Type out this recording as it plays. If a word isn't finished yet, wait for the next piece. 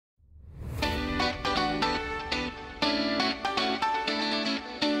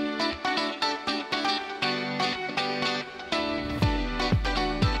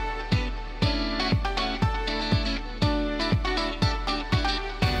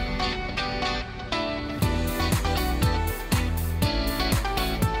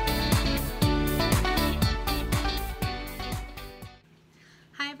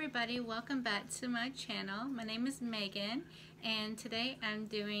welcome back to my channel. My name is Megan, and today I'm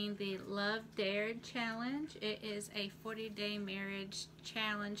doing the Love Dared Challenge. It is a 40-day marriage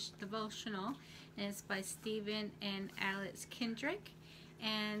challenge devotional, and it's by Stephen and Alex Kendrick.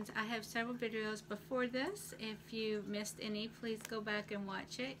 And I have several videos before this. If you missed any, please go back and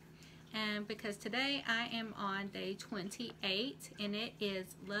watch it. And because today I am on day 28, and it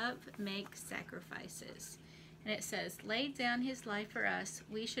is Love Makes Sacrifices. And it says, laid down his life for us,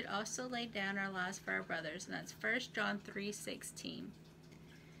 we should also lay down our lives for our brothers. And that's 1 John 3:16.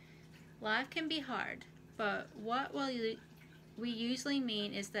 Life can be hard, but what we usually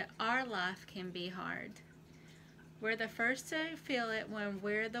mean is that our life can be hard. We're the first to feel it when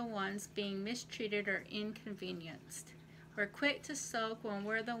we're the ones being mistreated or inconvenienced. We're quick to sulk when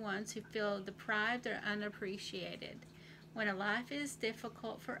we're the ones who feel deprived or unappreciated. When a life is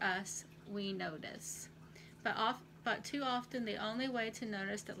difficult for us, we notice. But too often, the only way to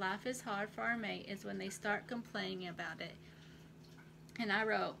notice that life is hard for our mate is when they start complaining about it. And I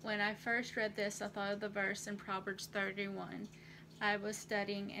wrote, when I first read this, I thought of the verse in Proverbs 31. I was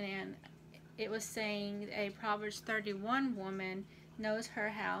studying, and it was saying a Proverbs 31 woman knows her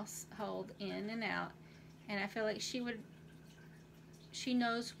household in and out. And I feel like she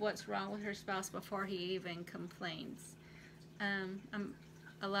knows what's wrong with her spouse before he even complains.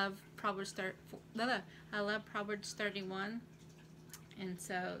 I love Proverbs 31, and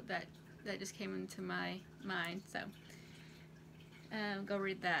so that just came into my mind. So go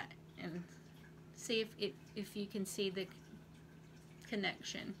read that and see if you can see the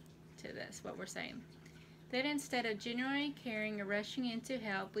connection to this, what we're saying. That instead of genuinely caring or rushing in to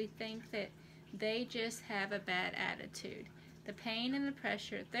help, we think that they just have a bad attitude. The pain and the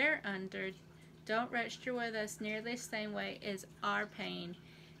pressure they're under don't register with us nearly the same way as our pain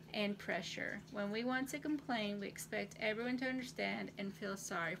and pressure. When we want to complain, we expect everyone to understand and feel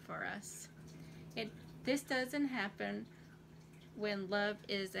sorry for us. This doesn't happen when love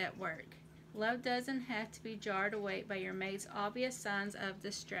is at work. Love doesn't have to be jarred awake by your mate's obvious signs of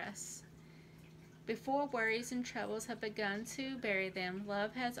distress. Before worries and troubles have begun to bury them,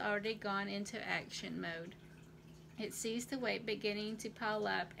 love has already gone into action mode. It sees the weight beginning to pile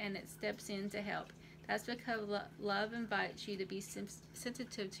up, and it steps in to help. That's because love invites you to be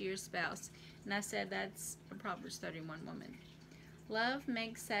sensitive to your spouse. And I said that's a Proverbs 31 woman. Love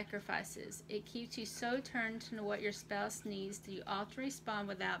makes sacrifices. It keeps you so turned to what your spouse needs that you often respond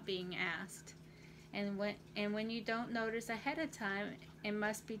without being asked. And when you don't notice ahead of time and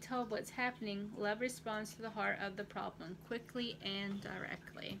must be told what's happening, love responds to the heart of the problem quickly and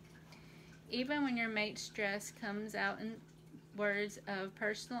directly. Even when your mate's stress comes out in words of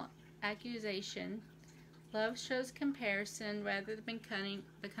personal accusation, love shows comparison rather than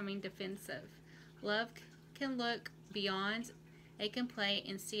becoming defensive. Love can look beyond a complaint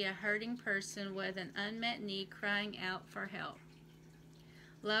and see a hurting person with an unmet need crying out for help.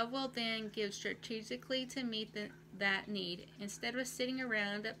 Love will then give strategically to meet that need. Instead of sitting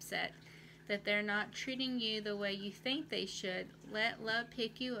around upset that they're not treating you the way you think they should, let love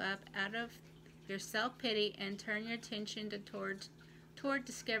pick you up out of your self-pity and turn your attention toward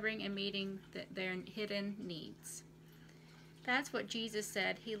discovering and meeting their hidden needs. That's what Jesus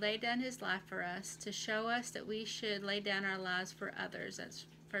said. He laid down his life for us to show us that we should lay down our lives for others. That's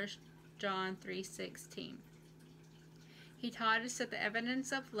 1 John 3:16. He taught us that the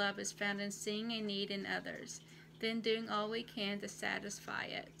evidence of love is found in seeing a need in others, then doing all we can to satisfy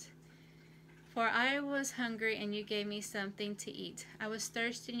it. For I was hungry, and you gave me something to eat. I was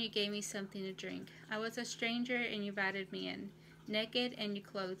thirsty, and you gave me something to drink. I was a stranger, and you invited me in. Naked, and you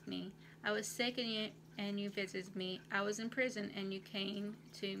clothed me. I was sick, and you visited me. I was in prison, and you came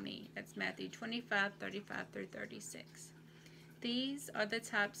to me. That's Matthew 25:35-36. These are the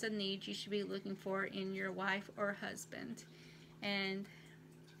types of needs you should be looking for in your wife or husband. And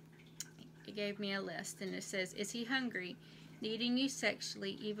it gave me a list, and it says, is he hungry? Needing you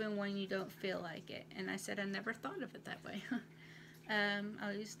sexually even when you don't feel like it. And I said I never thought of it that way. I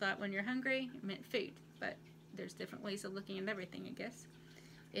always thought when you're hungry, it meant food. But there's different ways of looking at everything, I guess.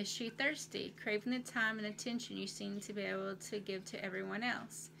 Is she thirsty? Craving the time and attention you seem to be able to give to everyone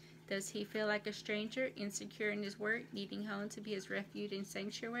else. Does he feel like a stranger, insecure in his work, needing home to be his refuge and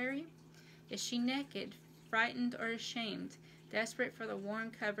sanctuary? Is she naked, frightened, or ashamed, desperate for the warm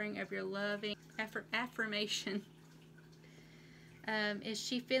covering of your loving affirmation? Is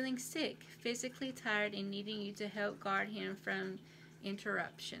she feeling sick, physically tired, and needing you to help guard him from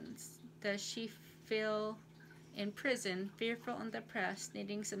interruptions? Does she feel in prison, fearful and depressed,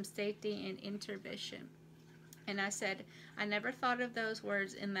 needing some safety and intervention? And I said, I never thought of those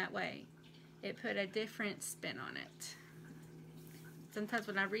words in that way. It put a different spin on it. Sometimes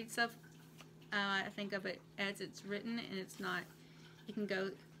when I read stuff I think of it as it's written, and it's not. It can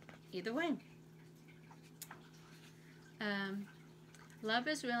go either way. Love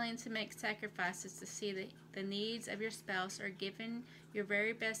is willing to make sacrifices to see that the needs of your spouse are given your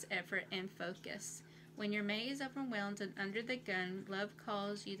very best effort and focus. When your mate is overwhelmed and under the gun, love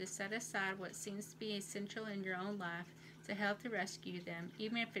calls you to set aside what seems to be essential in your own life to help to rescue them,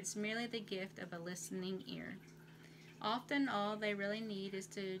 even if it's merely the gift of a listening ear. Often all they really need is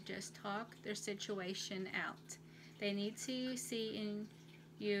to just talk their situation out. They need to see in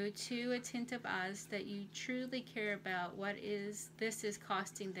you two attentive eyes that you truly care about what this is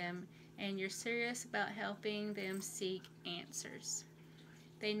costing them, and you're serious about helping them seek answers.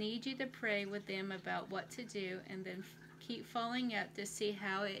 They need you to pray with them about what to do and then keep following up to see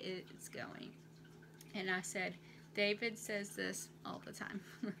how it is going. And I said, David says this all the time.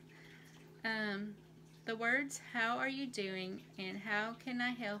 The words, how are you doing and how can I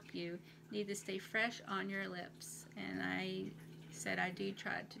help you, need to stay fresh on your lips. And I said I do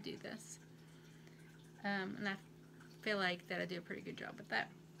try to do this. And I feel like that I do a pretty good job with that.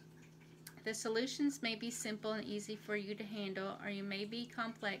 The solutions may be simple and easy for you to handle, or you may be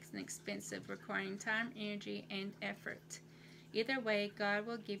complex and expensive, requiring time, energy, and effort. Either way, God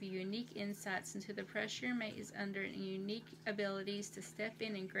will give you unique insights into the pressure your mate is under and unique abilities to step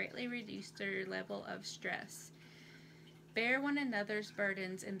in and greatly reduce their level of stress. Bear one another's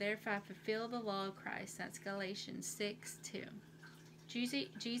burdens and therefore fulfill the law of Christ. That's Galatians 6:2.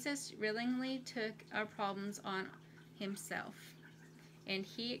 Jesus willingly took our problems on himself, and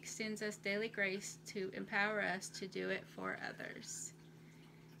he extends us daily grace to empower us to do it for others.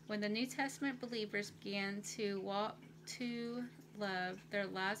 When the New Testament believers began to walk to love, their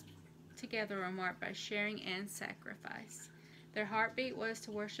lives together were marked by sharing and sacrifice. Their heartbeat was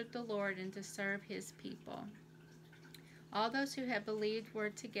to worship the Lord and to serve his people. All those who had believed were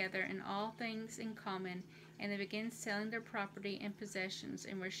together in all things in common, and they began selling their property and possessions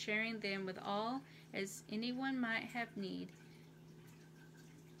and were sharing them with all as anyone might have need.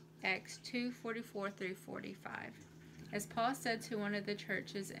 Acts 2:44-45. As Paul said to one of the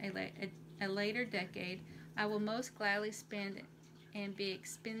churches a later decade, I will most gladly spend and be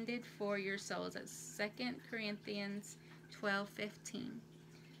expended for your souls. That's 2 Corinthians 12:15.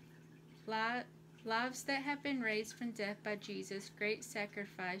 Lives that have been raised from death by Jesus' great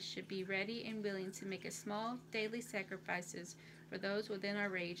sacrifice should be ready and willing to make a small daily sacrifices for those within our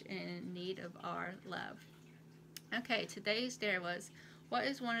reach and in need of our love. Okay, today's dare was, what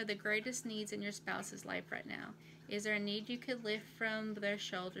is one of the greatest needs in your spouse's life right now? Is there a need you could lift from their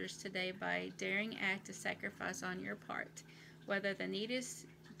shoulders today by a daring act of sacrifice on your part? Whether the need is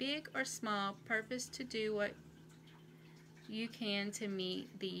big or small, purpose to do what you can to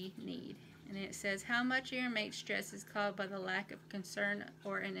meet the need. And it says, how much of your mate's stress is caused by the lack of concern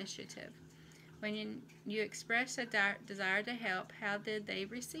or initiative? When you express a desire to help, how did they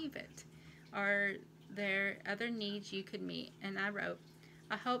receive it? Are there other needs you could meet? And I wrote,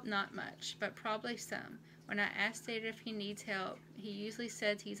 I hope not much, but probably some. When I asked David if he needs help, he usually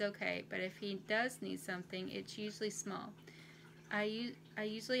says he's okay, but if he does need something, it's usually small. I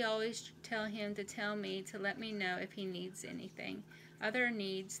usually always tell him to tell me to let me know if he needs anything. Other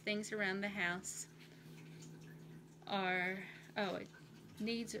needs, things around the house, other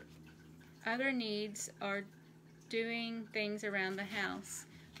needs are doing things around the house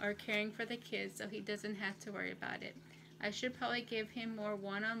or caring for the kids so he doesn't have to worry about it. I should probably give him more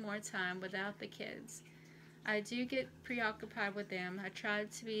one-on-one time without the kids. I do get preoccupied with them. I try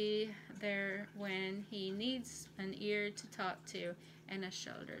to be there when he needs an ear to talk to and a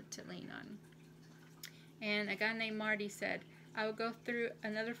shoulder to lean on. And a guy named Marty said, I will go through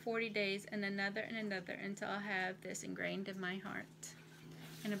another 40 days and another until I have this ingrained in my heart.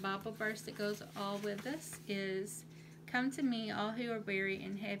 And a Bible verse that goes all with this is, come to me, all who are weary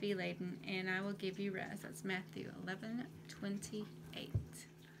and heavy laden, and I will give you rest. That's Matthew 11:28.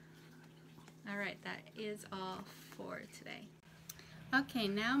 All right, that is all for today. Okay,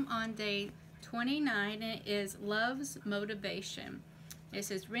 now I'm on day 29, and it is love's motivation. It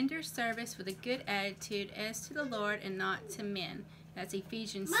says, render service with a good attitude as to the Lord and not to men. That's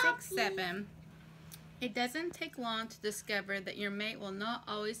Ephesians 6:7. It doesn't take long to discover that your mate will not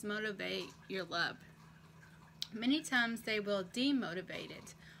always motivate your love. Many times they will demotivate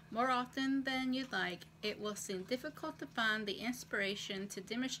it. More often than you'd like, it will seem difficult to find the inspiration to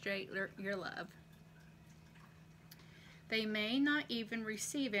demonstrate your love. They may not even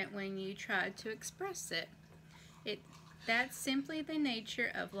receive it when you try to express it. That's simply the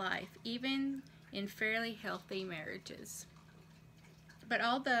nature of life, even in fairly healthy marriages. But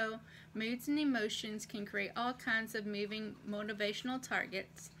although moods and emotions can create all kinds of moving motivational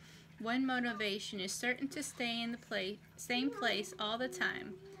targets, one motivation is certain to stay in the same place all the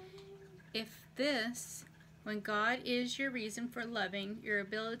time. If this, when God is your reason for loving, your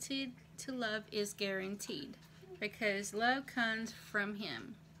ability to love is guaranteed, because love comes from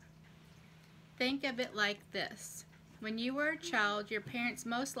Him. Think of it like this. When you were a child, your parents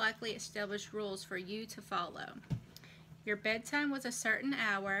most likely established rules for you to follow. Your bedtime was a certain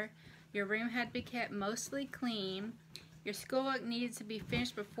hour, your room had to be kept mostly clean, your schoolwork needed to be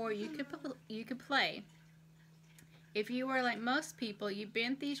finished before you could play. If you were like most people, you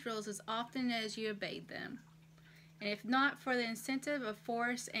bent these rules as often as you obeyed them. And if not for the incentive of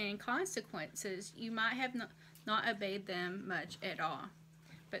force and consequences, you might have not obeyed them much at all.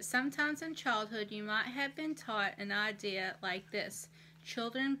 But sometimes in childhood, you might have been taught an idea like this: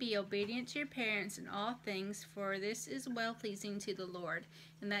 children, be obedient to your parents in all things, for this is well-pleasing to the Lord.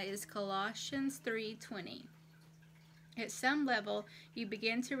 And that is Colossians 3:20. At some level, you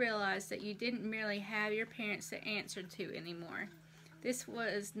begin to realize that you didn't merely have your parents to answer to anymore. This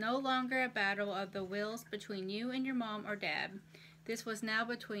was no longer a battle of the wills between you and your mom or dad. This was now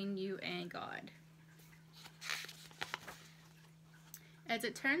between you and God. As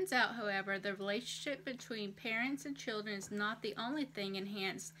it turns out, however, the relationship between parents and children is not the only thing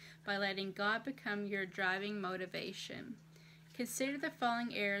enhanced by letting God become your driving motivation. Consider the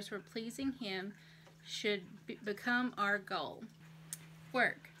following areas where pleasing Him should become our goal.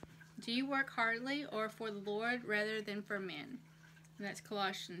 Work. Do you work hardly or for the Lord rather than for men? And that's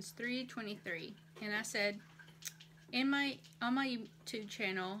Colossians 3:23. And I said, on my YouTube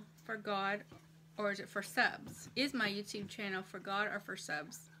channel for God, or is it for subs? Is my YouTube channel for God or for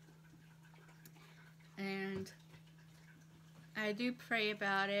subs? And I do pray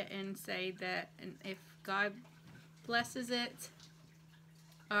about it and say that, and if God blesses it,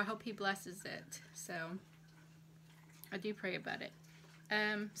 or I hope He blesses it. So I do pray about it.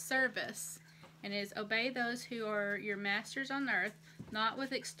 Service. And is obey those who are your masters on earth, not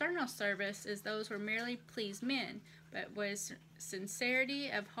with external service as those who merely please men, but with sincerity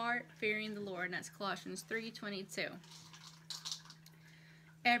of heart, fearing the Lord. And that's Colossians 3:22.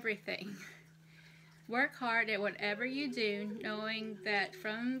 Everything. Work hard at whatever you do, knowing that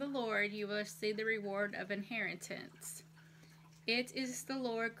from the Lord you will see the reward of inheritance. It is the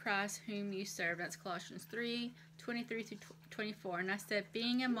Lord Christ whom you serve. That's Colossians 3:23-24. And I said,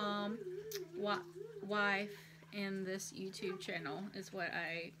 being a mom, wife, in this YouTube channel is what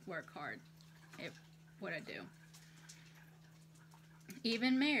I work hard at, what I do.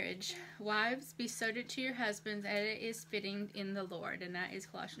 Even marriage. Wives, be subject to your husbands as it is fitting in the Lord. And that is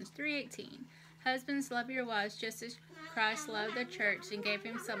Colossians 3:18. Husbands, love your wives just as Christ loved the church and gave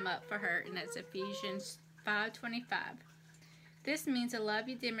Himself up for her. And that's Ephesians 5:25. This means the love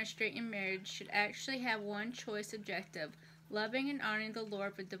you demonstrate in marriage should actually have one choice objective: loving and honoring the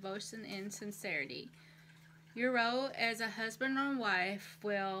Lord with devotion and sincerity. Your role as a husband or wife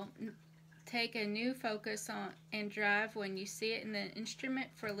will take a new focus on and drive when you see it in the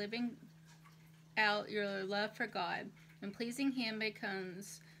instrument for living out your love for God, and pleasing Him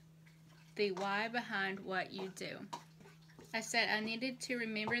becomes the why behind what you do. I said I needed to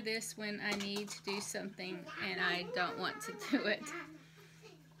remember this when I need to do something and I don't want to do it.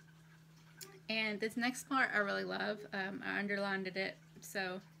 And this next part I really love. I underlined it,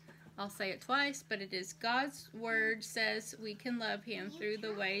 so I'll say it twice, but it is: God's word says we can love Him through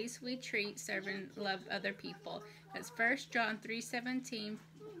the ways we treat, serve, and love other people. That's 1 John 3:17,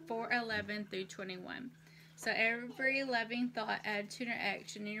 4:11-21. So every loving thought added to your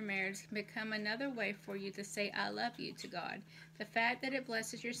action in your marriage can become another way for you to say I love you to God. The fact that it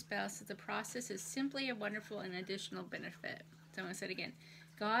blesses your spouse as a process is simply a wonderful and additional benefit. So I'm going to say it again.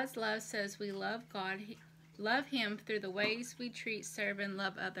 God's love says we love God, love Him through the ways we treat, serve, and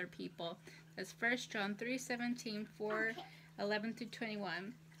love other people. That's 1 John 3:17,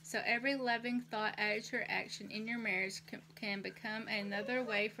 4:11-21. So every loving thought added to your action in your marriage can become another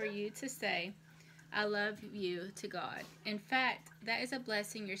way for you to say I love you to God. In fact, that is a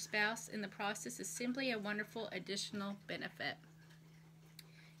blessing. Your spouse in the process is simply a wonderful additional benefit.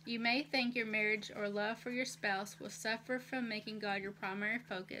 You may think your marriage or love for your spouse will suffer from making God your primary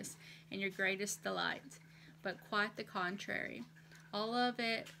focus and your greatest delight, but quite the contrary. All of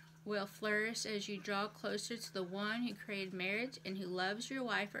it will flourish as you draw closer to the one who created marriage and who loves your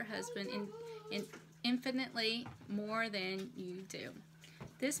wife or husband infinitely more than you do.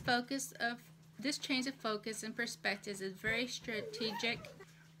 This change of focus and perspective is very strategic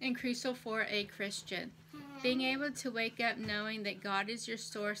and crucial for a Christian. Being able to wake up knowing that God is your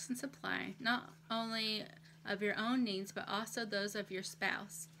source and supply, not only of your own needs, but also those of your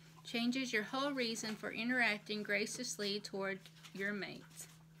spouse, changes your whole reason for interacting graciously toward your mate.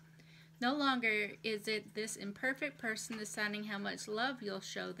 No longer is it this imperfect person deciding how much love you'll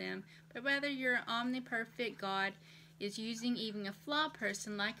show them, but rather your omniperfect God is using even a flawed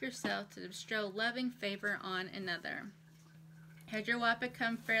person like yourself to bestow loving favor on another. Has your wife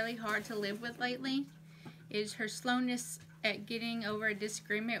become fairly hard to live with lately? Is her slowness at getting over a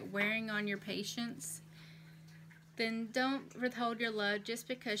disagreement wearing on your patience? Then don't withhold your love just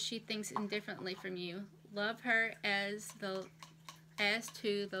because she thinks indifferently from you. Love her as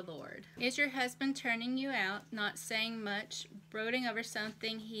to the Lord. Is your husband turning you out, not saying much, brooding over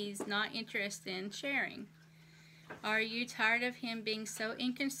something he's not interested in sharing? Are you tired of him being so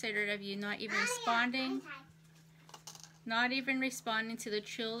inconsiderate of you, not even responding to the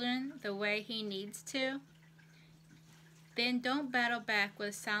children the way he needs to? Then don't battle back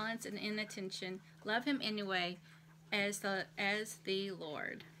with silence and inattention. Love him anyway, as to the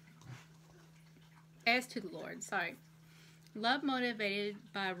Lord. Love motivated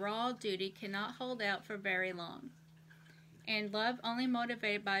by raw duty cannot hold out for very long. And love only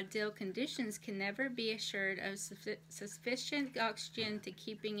motivated by ideal conditions can never be assured of sufficient oxygen to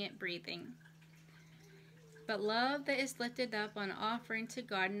keeping it breathing. But love that is lifted up on offering to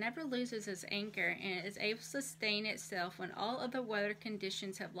God never loses its anchor and is able to sustain itself when all other weather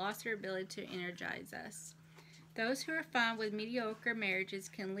conditions have lost their ability to energize us. Those who are fine with mediocre marriages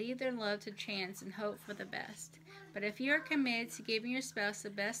can leave their love to chance and hope for the best. But if you are committed to giving your spouse the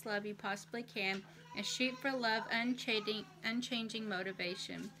best love you possibly can, and shoot for love unchanging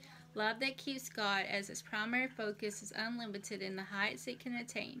motivation. Love that keeps God as its primary focus is unlimited in the heights it can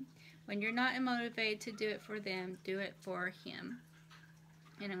attain. When you're not motivated to do it for them, do it for Him.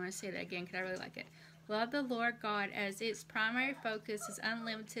 And I'm going to say that again because I really like it. Love the Lord God as its primary focus is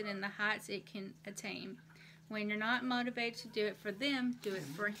unlimited in the heights it can attain. When you're not motivated to do it for them, do it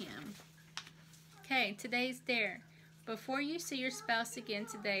for Him. Okay, today's dare. Before you see your spouse again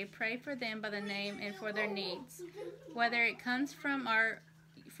today, pray for them by the name and for their needs. Whether it comes from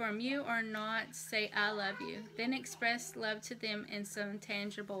you or not, say, I love you. Then express love to them in some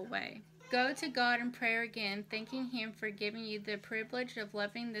tangible way. Go to God in prayer again, thanking Him for giving you the privilege of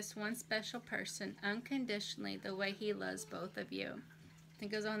loving this one special person unconditionally the way He loves both of you. It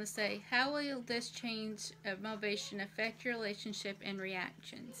goes on to say, how will this change of motivation affect your relationship and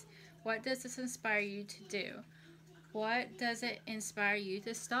reactions? What does this inspire you to do? What does it inspire you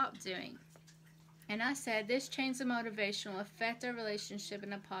to stop doing? And I said, this change of motivation will affect our relationship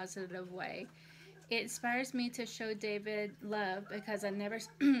in a positive way. It inspires me to show David love because I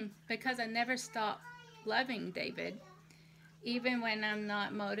never stop loving David, even when I'm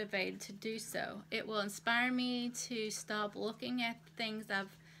not motivated to do so. It will inspire me to stop looking at the things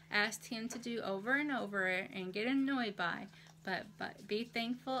I've asked him to do over and over and get annoyed by, but be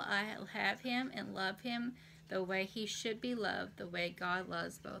thankful I have him and love him the way he should be loved, the way God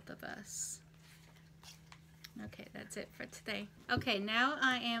loves both of us. Okay, that's it for today. Okay, now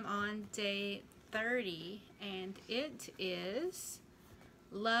I am on day 30, and it is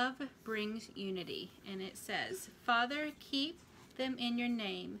Love Brings Unity. And it says, Father, keep them in your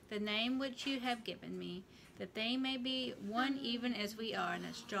name, the name which you have given me, that they may be one even as we are. And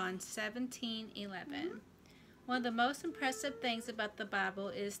that's John 17:11. One of the most impressive things about the Bible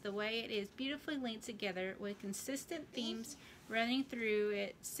is the way it is beautifully linked together with consistent themes running through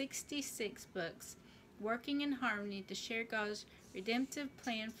it, 66 books, working in harmony to share God's redemptive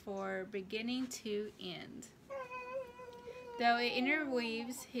plan for beginning to end. Though it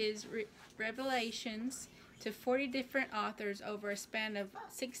interweaves his revelations to 40 different authors over a span of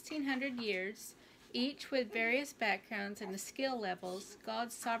 1,600 years, each with various backgrounds and skill levels,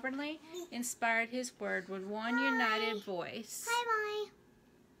 God sovereignly inspired his word with one united voice. Hi, Bye.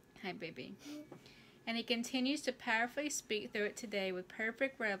 Hi, baby. And he continues to powerfully speak through it today with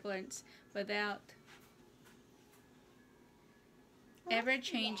perfect relevance without ever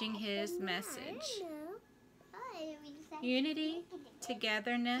changing his message. Unity,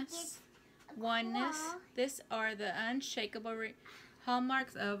 togetherness, oneness, these are the unshakable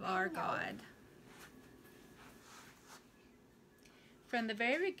hallmarks of our God. From the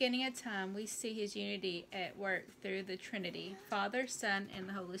very beginning of time, we see his unity at work through the Trinity, Father, Son, and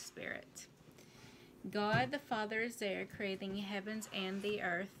the Holy Spirit. God the Father is there, creating the heavens and the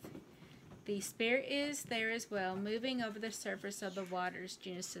earth. The Spirit is there as well, moving over the surface of the waters,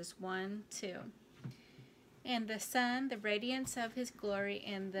 Genesis 1:2. And the Son, the radiance of his glory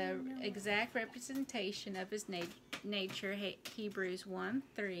and the exact representation of his nature, Hebrews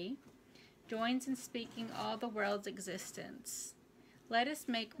 1:3, joins in speaking all the world's existence. Let us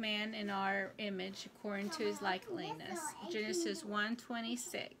make man in our image according to his likeness. Genesis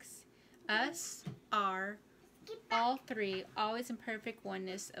 1:26. Us are all three always in perfect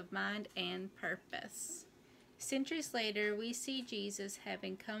oneness of mind and purpose. Centuries later, we see Jesus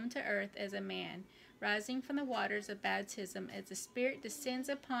having come to earth as a man, rising from the waters of baptism as the Spirit descends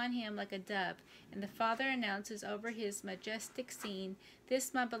upon him like a dove, and the Father announces over his majestic scene,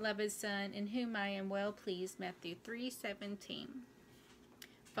 "This my beloved Son, in whom I am well pleased," Matthew 3:17.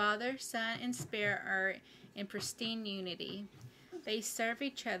 Father, Son, and Spirit are in pristine unity. They serve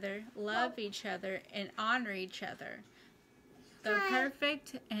each other, love each other, and honor each other. Though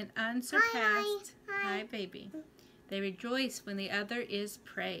perfect and unsurpassed, hi baby, they rejoice when the other is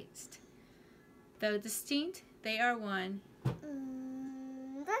praised. Though distinct, they are one,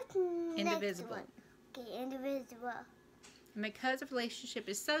 indivisible. Okay, indivisible. And because the relationship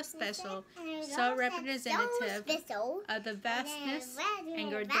is so special, so representative of the vastness and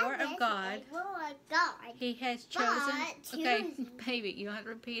grandeur of God, He has chosen. Okay, baby, you don't have to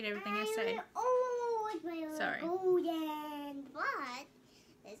repeat everything I say. Sorry.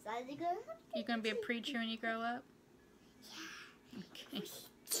 You're going to be a preacher when you grow up? Okay.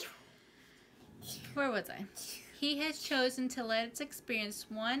 Where was I? He has chosen to let us experience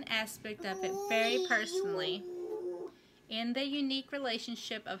one aspect of it very personally. In the unique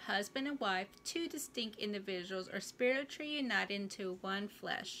relationship of husband and wife, two distinct individuals are spiritually united into one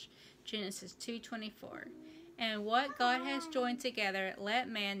flesh. Genesis 2:24. And what God has joined together, let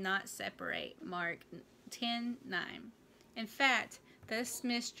man not separate. Mark 10:9. In fact, this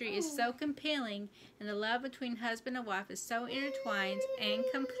mystery is so compelling, and the love between husband and wife is so intertwined and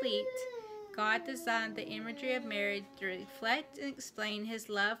complete, God designed the imagery of marriage to reflect and explain His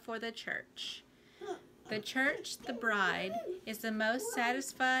love for the church. The church, the bride, is the most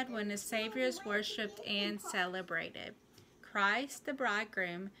satisfied when the Savior is worshipped and celebrated. Christ, the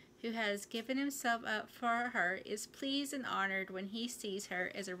bridegroom, who has given himself up for her, is pleased and honored when he sees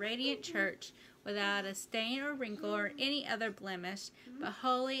her as a radiant church without a stain or wrinkle or any other blemish, but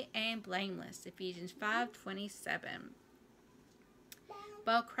holy and blameless. Ephesians 5:27.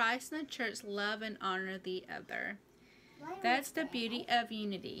 Both Christ and the church love and honor the other. That's the beauty of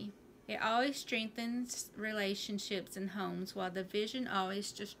unity. It always strengthens relationships and homes, while division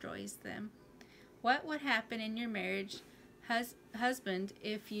always destroys them. What would happen in your marriage, husband,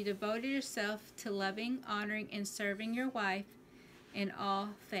 if you devoted yourself to loving, honoring, and serving your wife in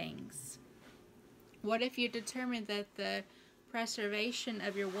all things? What if you determined that the preservation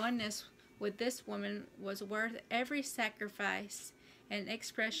of your oneness with this woman was worth every sacrifice and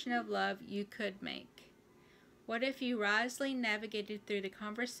expression of love you could make? What if you wisely navigated through the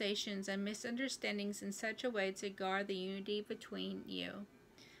conversations and misunderstandings in such a way to guard the unity between you?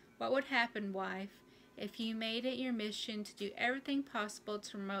 What would happen, wife, if you made it your mission to do everything possible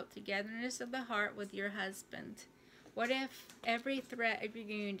to promote togetherness of the heart with your husband? What if every threat of your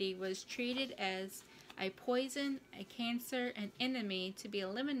unity was treated as a poison, a cancer, an enemy to be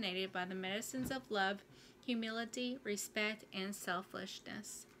eliminated by the medicines of love, humility, respect, and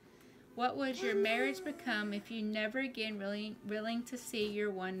selflessness? What would your marriage become if you never again willing to see your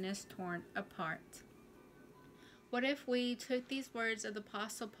oneness torn apart? What if we took these words of the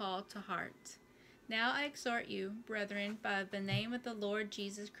Apostle Paul to heart? Now I exhort you, brethren, by the name of the Lord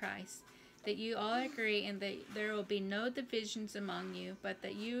Jesus Christ, that you all agree and that there will be no divisions among you, but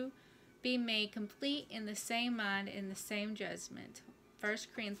that you be made complete in the same mind and the same judgment. 1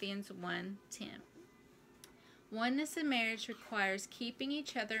 Corinthians 1:10. Oneness in marriage requires keeping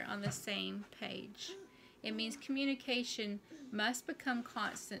each other on the same page. It means communication must become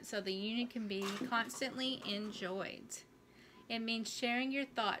constant so the union can be constantly enjoyed. It means sharing your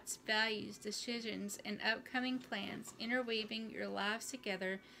thoughts, values, decisions, and upcoming plans, interweaving your lives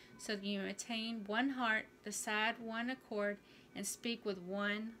together so that you attain one heart, decide one accord, and speak with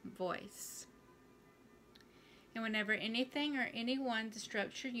one voice. And whenever anything or anyone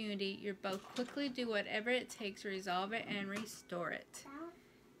disrupts your unity, you both quickly do whatever it takes to resolve it and restore it.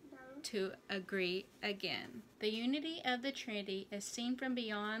 To agree again. The unity of the Trinity, as seen from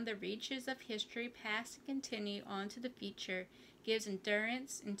beyond the reaches of history, past and continue on to the future, gives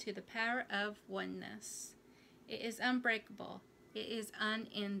endurance into the power of oneness. It is unbreakable. It is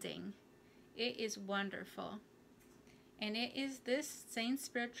unending. It is wonderful. And it is this same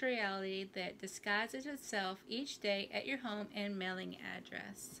spiritual reality that disguises itself each day at your home and mailing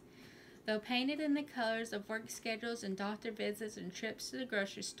address. Though painted in the colors of work schedules and doctor visits and trips to the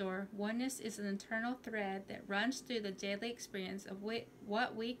grocery store, oneness is an internal thread that runs through the daily experience of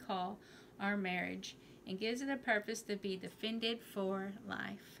what we call our marriage and gives it a purpose to be defended for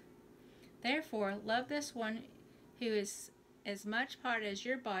life. Therefore, love this one who is as much part of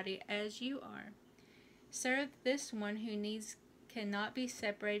your body as you are. Serve this one who needs cannot be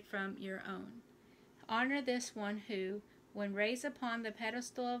separated from your own. honor this one who, when raised upon the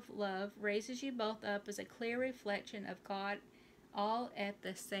pedestal of love, raises you both up as a clear reflection of God all at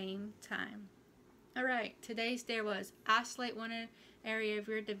the same time. Alright, today's dare was isolate one area of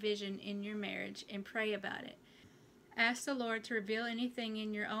your division in your marriage and pray about it. Ask the Lord to reveal anything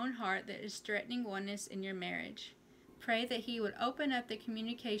in your own heart that is threatening oneness in your marriage. Pray that He would open up the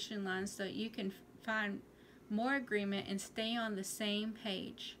communication lines so that you can find more agreement and stay on the same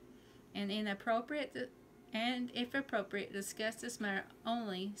page. And if appropriate, discuss this matter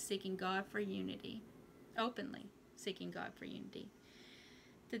only seeking God for unity. Openly seeking God for unity.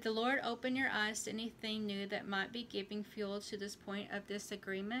 Did the Lord open your eyes to anything new that might be giving fuel to this point of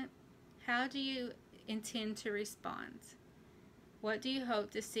disagreement? How do you intend to respond? What do you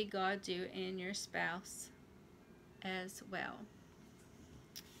hope to see God do in your spouse as well?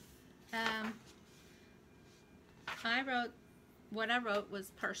 What I wrote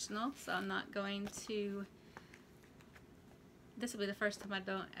was personal, so I'm not going to. This will be the first time I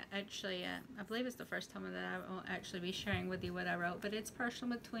don't actually. I believe it's the first time that I won't actually be sharing with you what I wrote, but it's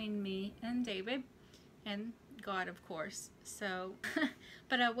personal between me and David, and God, of course. So,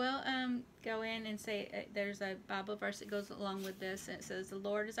 but I will go in and say there's a Bible verse that goes along with this, and it says, "The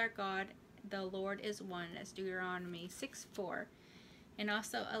Lord is our God, the Lord is one." That's Deuteronomy 6:4, and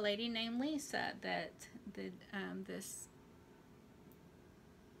also a lady named Lisa that this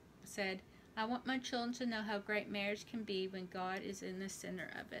said, "I want my children to know how great marriage can be when God is in the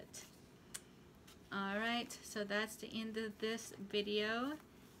center of it." Alright, so that's the end of this video.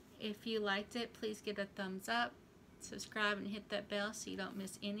 If you liked it, please give it a thumbs up, subscribe, and hit that bell so you don't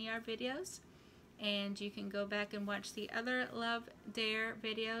miss any of our videos. And you can go back and watch the other Love Dare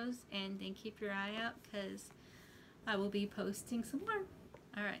videos, and then keep your eye out because I will be posting some more.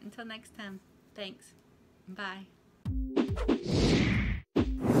 Alright, until next time, thanks. Bye.